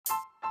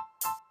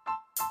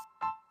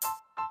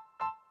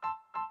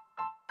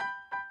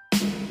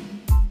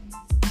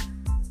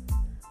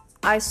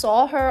I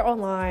saw her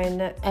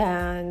online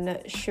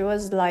and she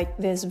was like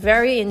this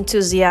very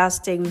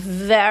enthusiastic,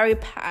 very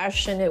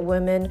passionate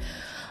woman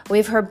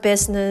with her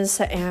business.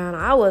 And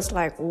I was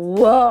like,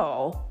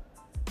 whoa,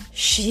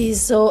 she's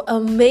so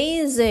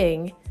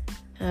amazing.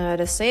 At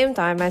the same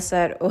time, I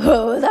said,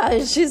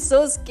 whoa, she's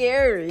so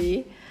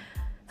scary.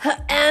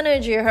 Her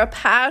energy, her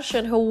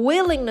passion, her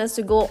willingness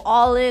to go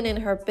all in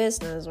her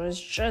business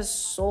was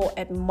just so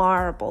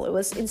admirable. It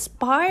was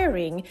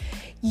inspiring,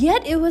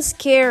 yet it was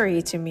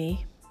scary to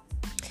me.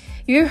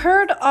 You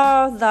heard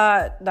of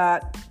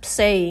that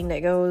saying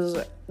that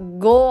goes,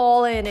 go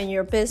all in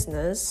your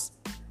business.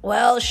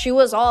 Well, she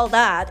was all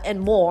that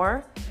and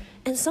more.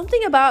 And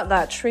something about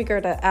that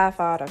triggered the F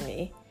out of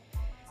me.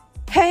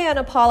 Hey,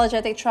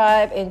 Unapologetic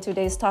Tribe. In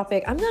today's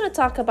topic, I'm going to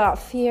talk about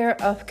fear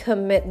of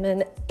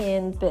commitment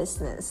in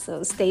business.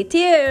 So stay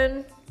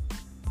tuned.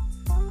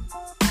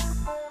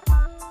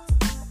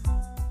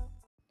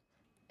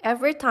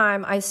 Every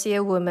time I see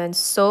a woman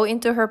so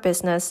into her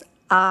business,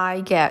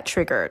 I get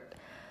triggered.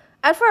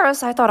 At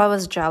first, I thought I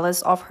was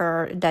jealous of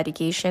her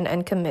dedication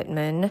and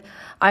commitment.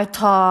 I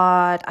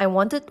thought I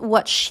wanted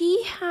what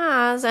she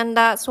has, and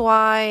that's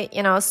why,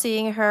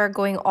 seeing her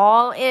going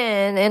all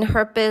in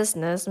her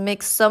business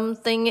makes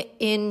something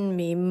in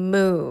me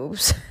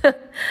moves.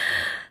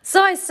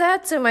 So I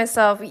said to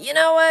myself, you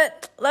know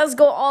what? Let's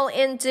go all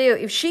in too.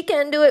 If she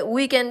can do it,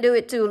 we can do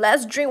it too.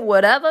 Let's drink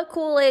whatever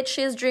Kool-Aid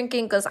she's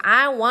drinking because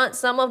I want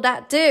some of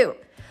that too.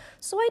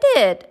 So I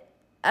did.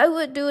 I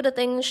would do the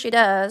things she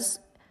does.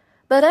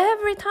 But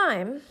every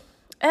time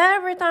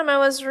I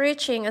was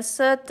reaching a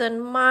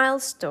certain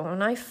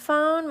milestone, I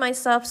found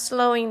myself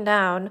slowing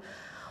down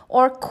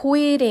or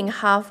quitting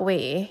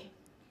halfway.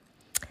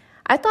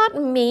 I thought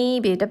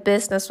maybe the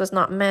business was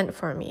not meant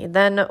for me.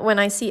 Then when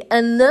I see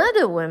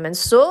another woman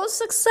so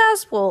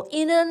successful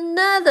in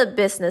another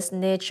business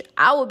niche,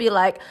 I would be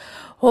like,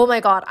 oh my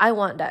God, I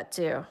want that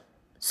too.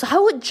 So I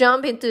would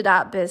jump into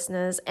that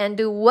business and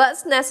do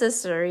what's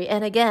necessary.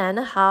 And again,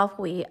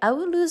 halfway, I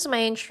would lose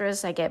my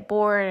interest, I get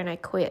bored, and I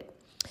quit.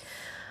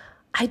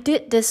 I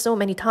did this so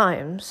many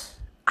times.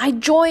 I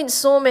joined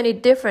so many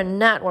different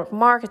network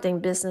marketing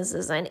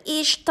businesses, and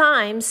each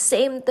time,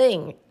 same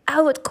thing.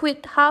 I would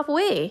quit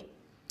halfway.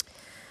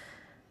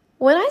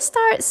 When I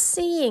started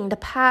seeing the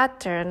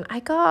pattern,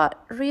 I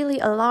got really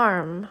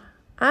alarmed.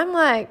 I'm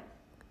like,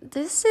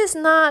 this is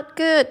not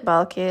good,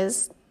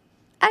 Balkis.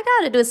 I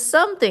gotta do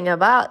something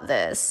about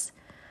this.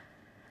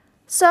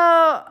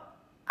 So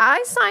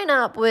I signed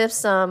up with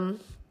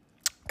some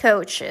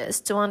coaches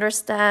to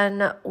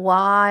understand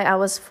why I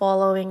was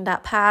following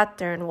that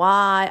pattern,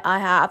 why I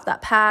have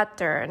that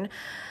pattern.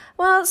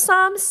 Well,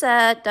 some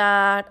said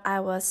that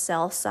I was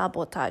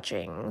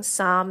self-sabotaging.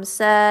 Some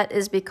said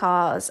it's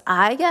because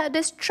I get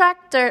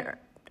distracted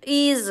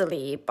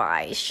easily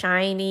by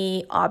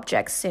shiny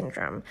object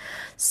syndrome.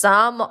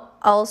 Some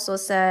also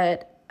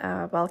said,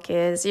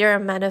 Balkis, you're a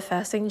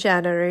manifesting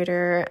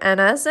generator,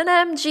 and as an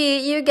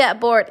MG, you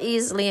get bored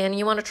easily and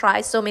you want to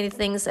try so many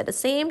things at the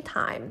same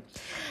time.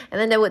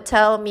 And then they would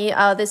tell me,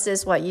 oh, this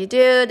is what you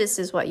do, this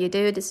is what you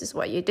do, this is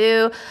what you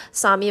do.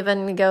 Some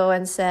even go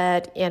and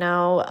said,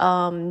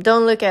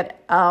 don't look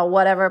at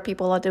whatever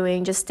people are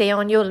doing, just stay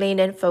on your lane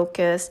and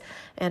focus.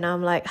 And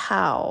I'm like,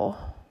 how?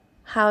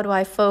 How do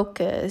I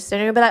focus?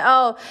 And you'll be like,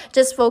 oh,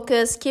 just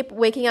focus, keep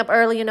waking up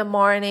early in the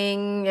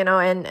morning,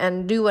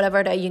 and do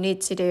whatever that you need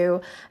to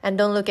do. And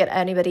don't look at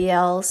anybody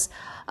else.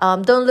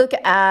 Don't look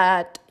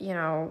at,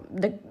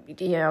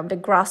 the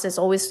grass is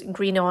always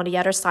greener on the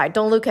other side.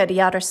 Don't look at the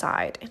other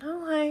side. And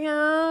I'm like,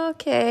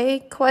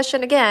 okay,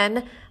 question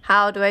again,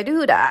 how do I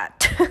do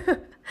that?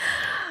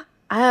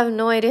 I have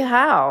no idea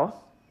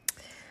how.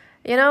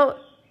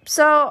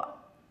 So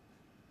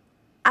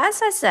as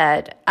I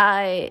said,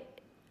 I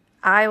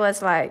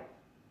was like,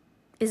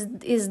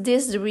 is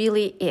this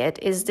really it?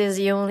 Is this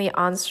the only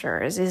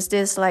answers? Is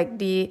this like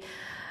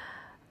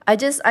I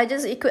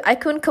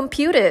couldn't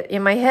compute it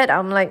in my head.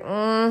 I'm like,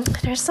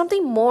 there's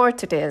something more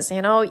to this.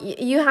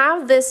 You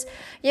have this,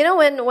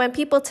 when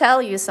people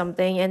tell you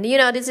something and,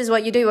 this is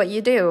what you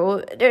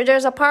do,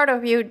 there's a part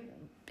of you,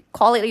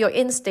 call it your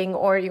instinct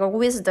or your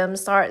wisdom,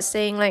 start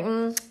saying like,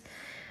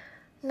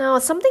 no,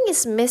 something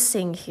is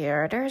missing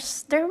here.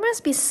 There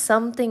must be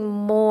something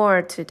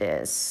more to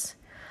this.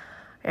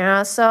 And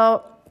I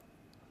found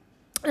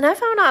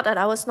out that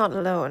I was not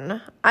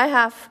alone. I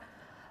have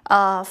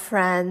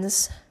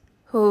friends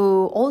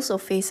who also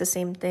face the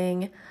same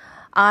thing.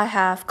 I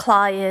have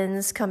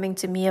clients coming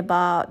to me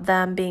about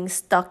them being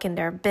stuck in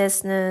their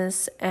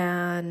business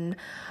and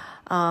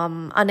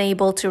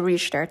unable to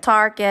reach their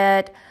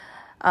target.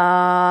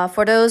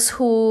 For those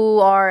who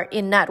are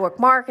in network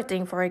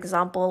marketing, for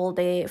example,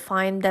 they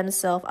find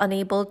themselves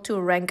unable to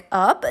rank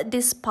up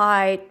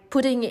despite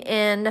putting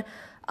in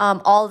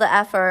all the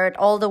effort,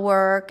 all the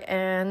work,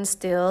 and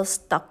still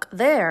stuck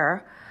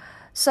there.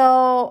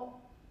 So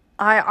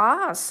I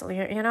asked,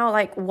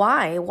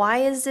 why? Why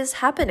is this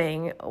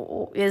happening?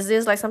 Is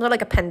this like something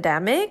like a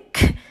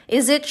pandemic?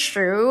 Is it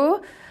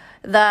true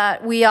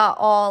that we are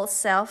all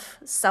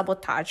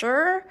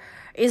self-sabotager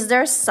Is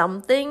there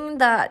something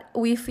that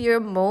we fear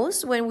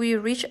most when we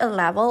reach a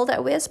level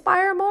that we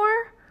aspire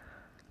more?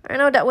 I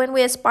know that when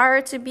we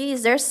aspire to be,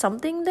 is there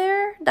something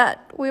there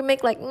that we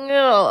make like,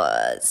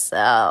 no,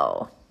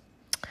 so.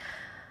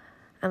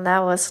 And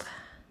that was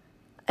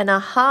an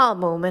aha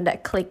moment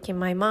that clicked in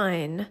my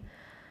mind.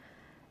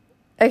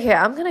 Okay,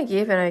 I'm gonna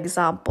give an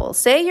example.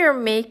 Say you're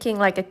making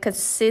like a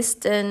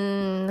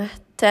consistent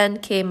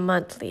 10K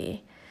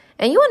monthly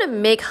and you want to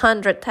make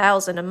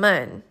 100,000 a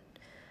month.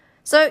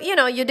 So,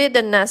 you did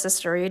the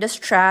necessary, the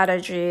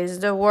strategies,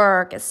 the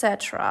work,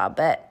 etc.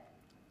 But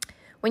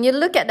when you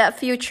look at that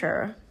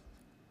future,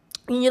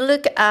 when you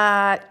look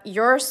at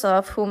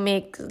yourself who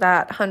makes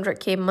that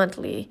 100K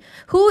monthly,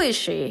 who is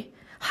she?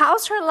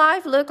 How's her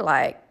life look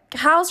like?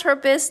 How's her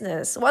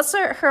business? What's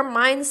her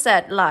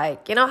mindset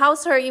like?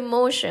 How's her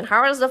emotion?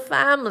 How is the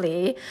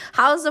family?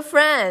 How's the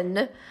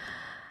friend?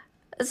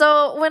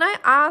 So when I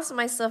asked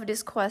myself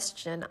this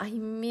question, I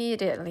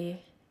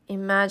immediately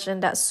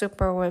imagined that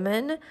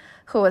superwoman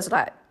who was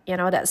like,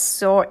 that's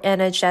so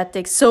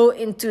energetic, so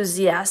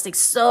enthusiastic,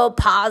 so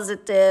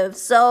positive,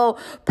 so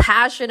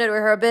passionate with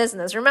her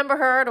business. Remember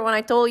her, the one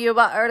I told you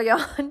about early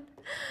on?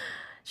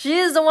 She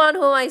is the one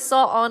whom I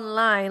saw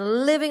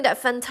online, living that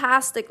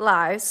fantastic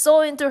life, so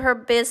into her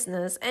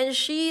business, and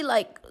she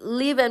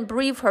live and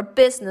breathe her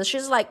business.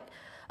 She's like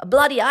a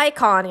bloody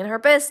icon in her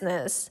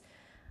business.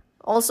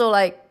 Also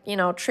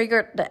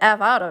triggered the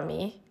F out of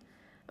me.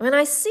 When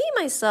I see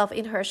myself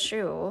in her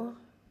shoe,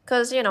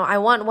 because, I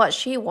want what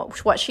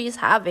she's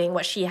having,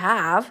 what she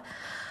have.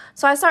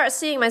 So I start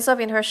seeing myself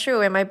in her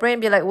shoe and my brain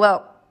be like,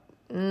 well,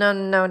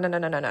 no.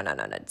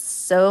 It's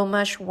so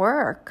much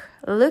work.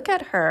 Look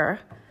at her.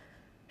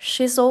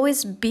 She's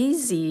always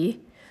busy.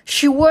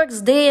 She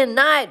works day and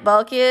night,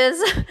 Balkis.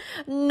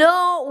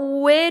 No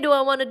way do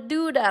I want to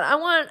do that. I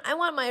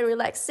want my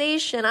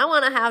relaxation. I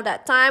want to have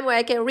that time where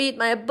I can read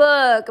my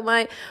book,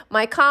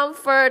 my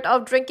comfort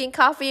of drinking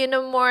coffee in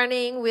the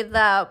morning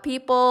without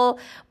people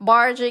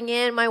barging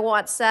in my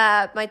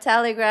WhatsApp, my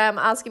Telegram,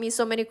 asking me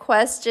so many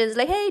questions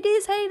like, hey,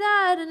 this, hey,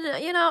 that.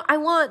 And, I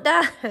want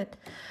that.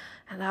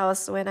 And that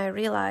was when I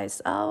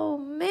realized, oh,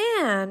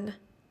 man,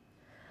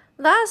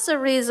 that's the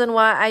reason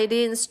why I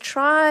didn't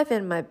strive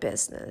in my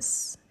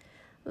business.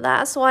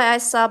 That's why I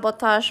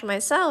sabotage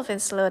myself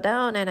and slow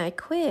down and I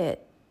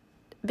quit.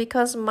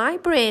 Because my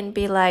brain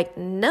be like,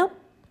 nope.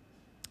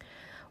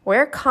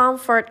 We're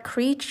comfort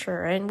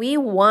creature and we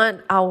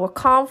want our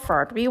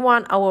comfort. We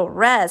want our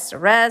rest.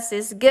 Rest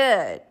is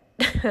good.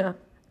 I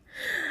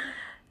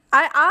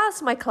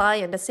asked my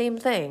client the same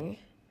thing.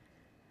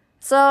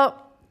 So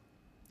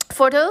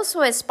for those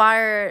who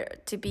aspire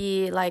to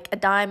be like a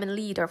diamond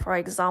leader, for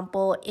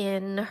example,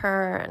 in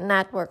her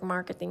network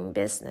marketing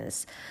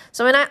business.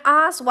 So when I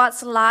asked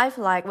what's life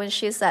like when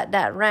she's at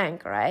that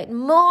rank, right?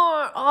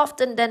 More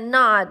often than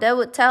not, they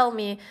would tell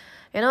me,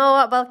 you know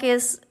what,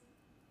 Balkis,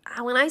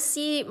 when I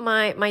see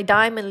my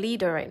diamond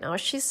leader right now,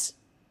 she's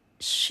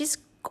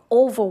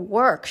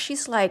overworked.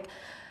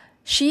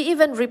 She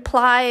even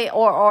reply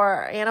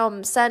or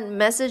send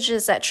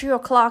messages at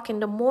 3:00 in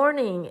the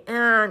morning,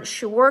 and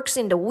she works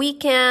in the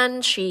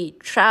weekend. She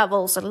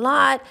travels a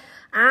lot.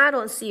 I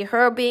don't see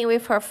her being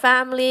with her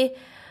family.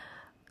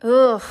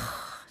 Ugh,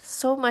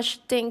 so much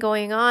thing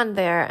going on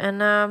there,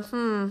 and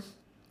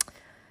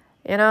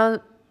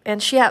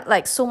and she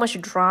had so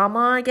much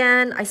drama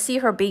again. I see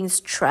her being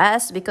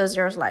stressed because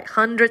there's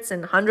hundreds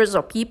and hundreds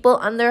of people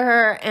under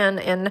her,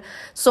 and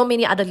so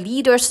many other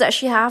leaders that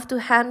she have to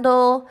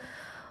handle.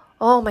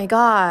 Oh my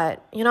God,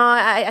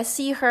 I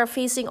see her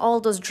facing all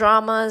those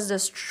dramas, the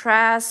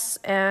stress,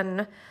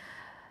 and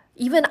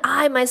even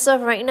I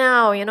myself right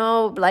now,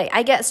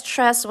 I get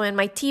stressed when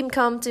my team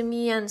come to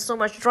me and so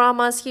much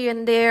dramas here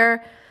and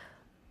there.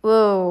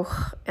 Whoa,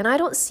 and I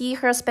don't see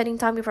her spending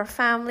time with her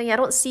family. I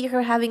don't see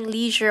her having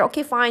leisure.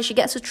 Okay, fine, she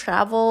gets to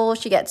travel,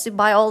 she gets to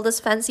buy all those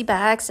fancy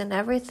bags and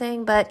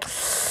everything, but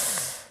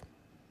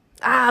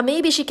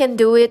maybe she can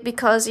do it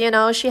because,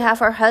 she have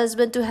her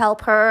husband to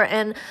help her.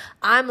 And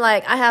I'm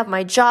I have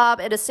my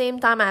job. At the same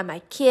time, I have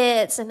my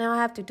kids. And now I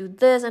have to do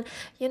this. And,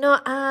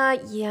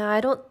 yeah, I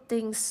don't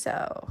think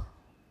so.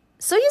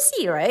 So you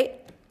see, right?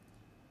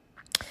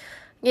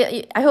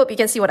 Yeah, I hope you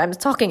can see what I'm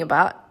talking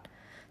about.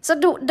 So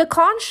the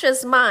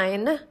conscious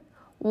mind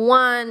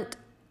want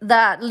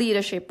that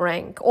leadership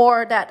rank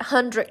or that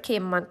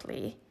 100K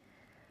monthly.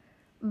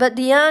 But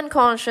the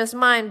unconscious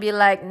mind be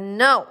like,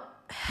 no.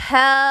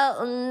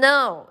 Hell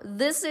no,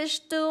 this is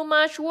too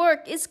much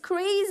work. It's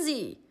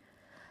crazy.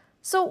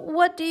 So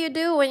what do you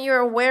do when you're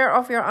aware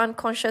of your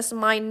unconscious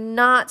mind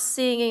not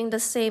singing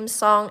the same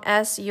song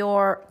as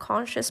your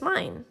conscious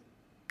mind?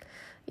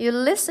 You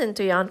listen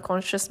to your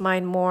unconscious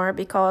mind more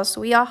because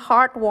we are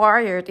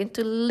hardwired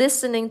into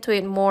listening to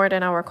it more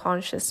than our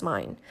conscious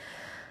mind.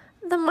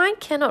 The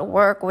mind cannot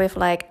work with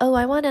oh,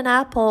 I want an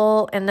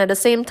apple, and at the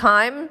same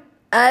time,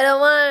 I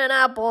don't want an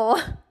apple.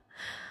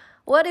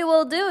 What it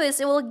will do is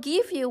it will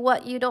give you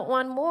what you don't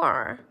want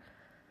more.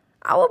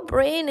 Our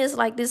brain is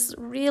this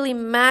really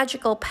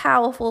magical,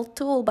 powerful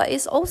tool, but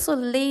it's also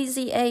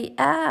lazy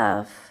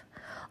AF.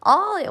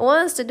 All it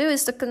wants to do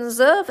is to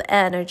conserve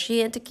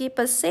energy and to keep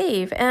us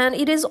safe. And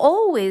it is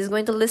always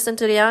going to listen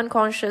to the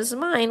unconscious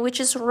mind, which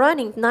is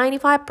running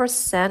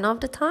 95% of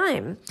the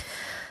time.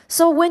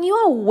 So when you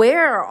are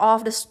aware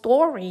of the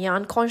story your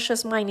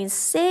unconscious mind is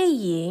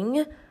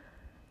saying,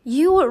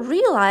 you will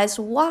realize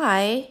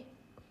why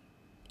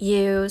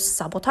you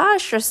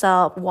sabotage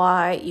yourself,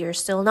 why you're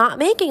still not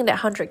making that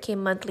 100K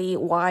monthly,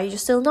 why you're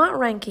still not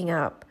ranking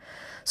up.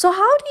 So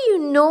how do you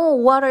know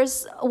what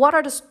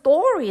are the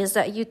stories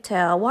that you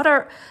tell? What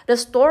are the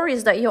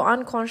stories that your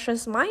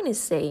unconscious mind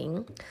is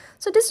saying?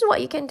 So this is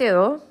what you can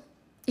do.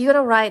 You're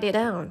going to write it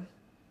down.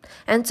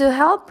 And to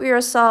help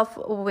yourself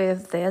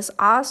with this,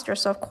 ask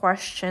yourself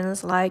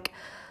questions like,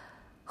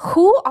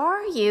 who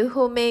are you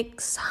who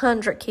makes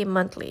 100K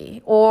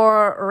monthly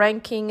or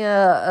ranking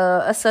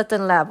a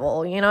certain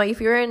level? You know, if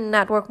you're in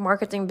network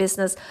marketing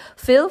business,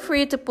 feel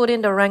free to put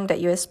in the rank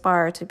that you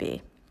aspire to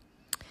be.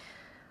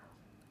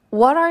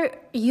 What are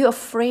you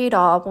afraid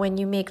of when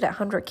you make that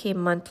 100K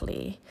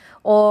monthly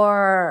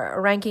or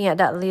ranking at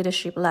that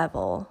leadership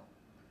level?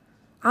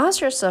 Ask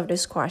yourself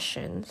these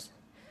questions.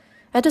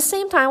 At the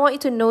same time, I want you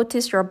to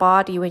notice your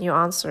body when you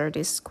answer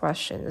these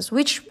questions.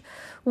 Which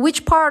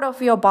part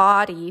of your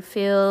body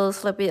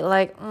feels a bit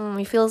like,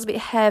 it feels a bit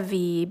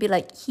heavy, a bit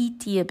like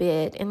heaty a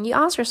bit. And you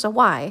ask yourself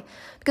why.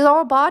 Because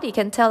our body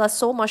can tell us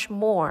so much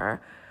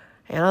more.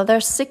 You know,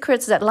 there's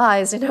secrets that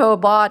lies in our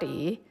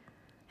body.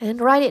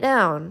 And write it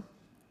down.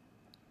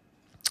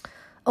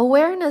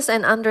 Awareness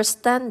and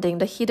understanding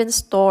the hidden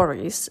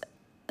stories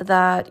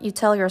that you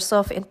tell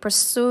yourself in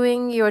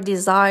pursuing your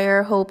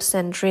desire, hopes,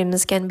 and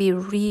dreams can be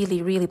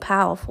really, really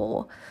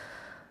powerful.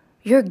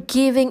 You're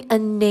giving a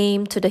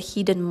name to the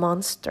hidden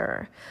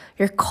monster.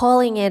 You're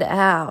calling it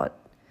out.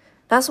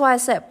 That's why I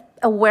said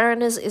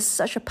awareness is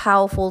such a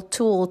powerful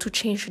tool to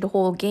change the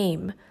whole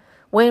game.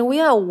 When we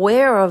are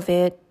aware of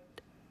it,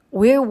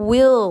 we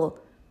will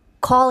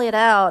call it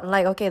out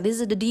like, okay,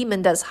 this is the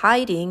demon that's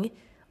hiding.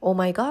 Oh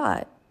my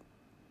God.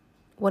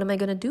 What am I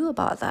going to do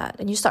about that?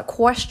 And you start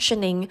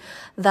questioning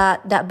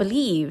that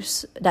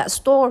beliefs, that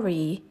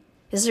story.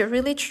 Is it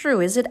really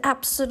true? Is it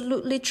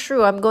absolutely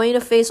true? I'm going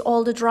to face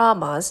all the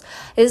dramas.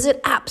 Is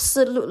it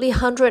absolutely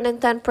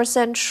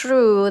 110%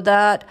 true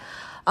that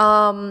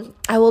I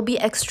will be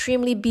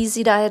extremely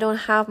busy, that I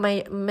don't have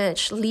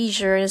much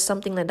leisure and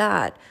something like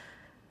that?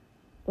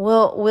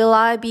 Will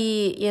I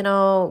be,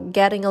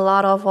 getting a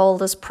lot of all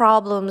these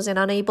problems and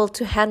unable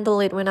to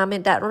handle it when I'm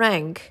in that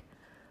rank?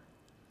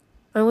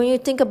 And when you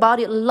think about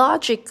it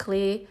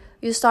logically,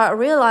 you start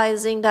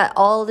realizing that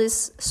all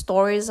these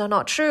stories are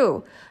not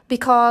true,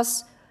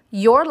 because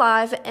your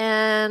life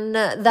and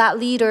that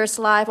leader's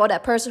life or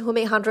that person who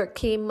made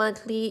 100K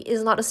monthly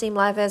is not the same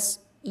life as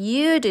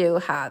you do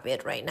have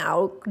it right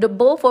now. The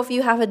both of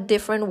you have a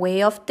different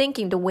way of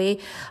thinking, the way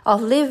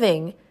of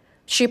living.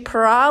 She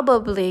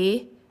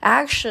probably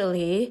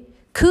actually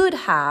could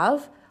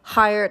have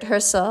hired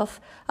herself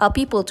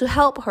people to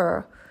help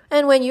her.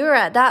 And when you're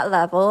at that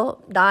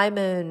level,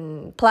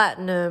 diamond,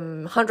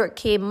 platinum,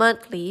 100K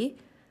monthly,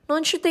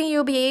 don't you think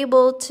you'll be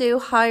able to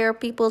hire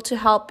people to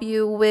help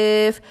you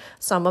with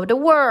some of the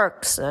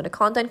works, the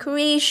content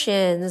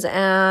creations,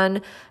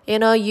 and,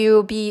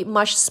 you'll be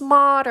much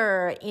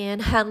smarter in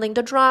handling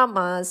the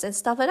dramas and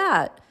stuff like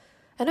that.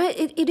 And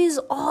it is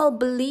all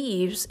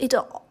beliefs.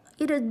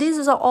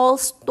 These are all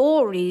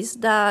stories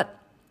that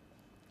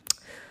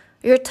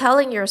you're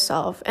telling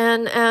yourself.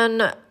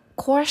 And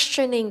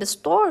questioning the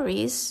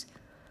stories,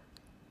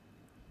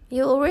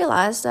 you'll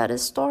realize that the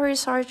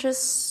stories are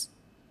just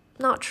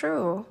not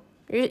true.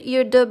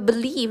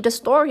 The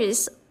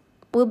stories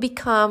will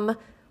become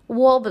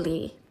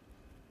wobbly.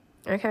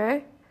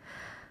 Okay?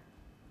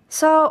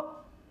 So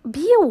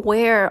be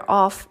aware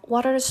of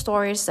what are the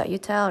stories that you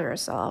tell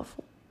yourself.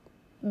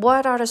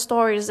 What are the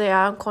stories that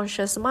your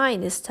unconscious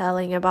mind is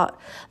telling about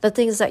the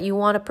things that you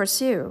want to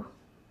pursue?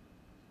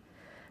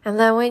 And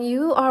then when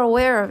you are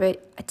aware of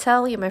it, I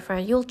tell you, my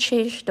friend, you'll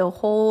change the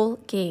whole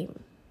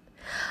game.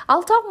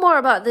 I'll talk more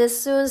about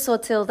this soon, so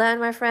till then,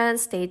 my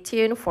friends, stay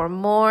tuned for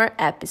more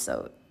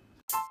episodes.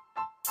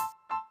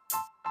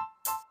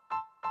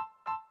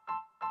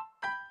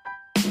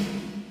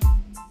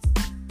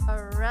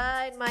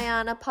 Alright, my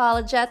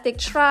unapologetic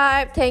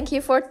tribe, thank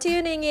you for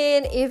tuning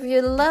in. If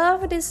you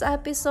love this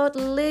episode,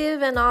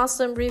 leave an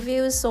awesome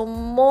review so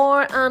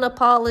more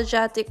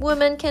unapologetic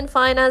women can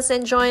find us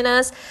and join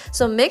us.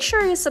 So make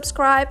sure you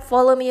subscribe,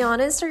 follow me on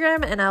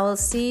Instagram, and I will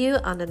see you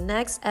on the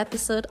next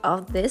episode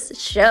of this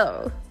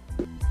show.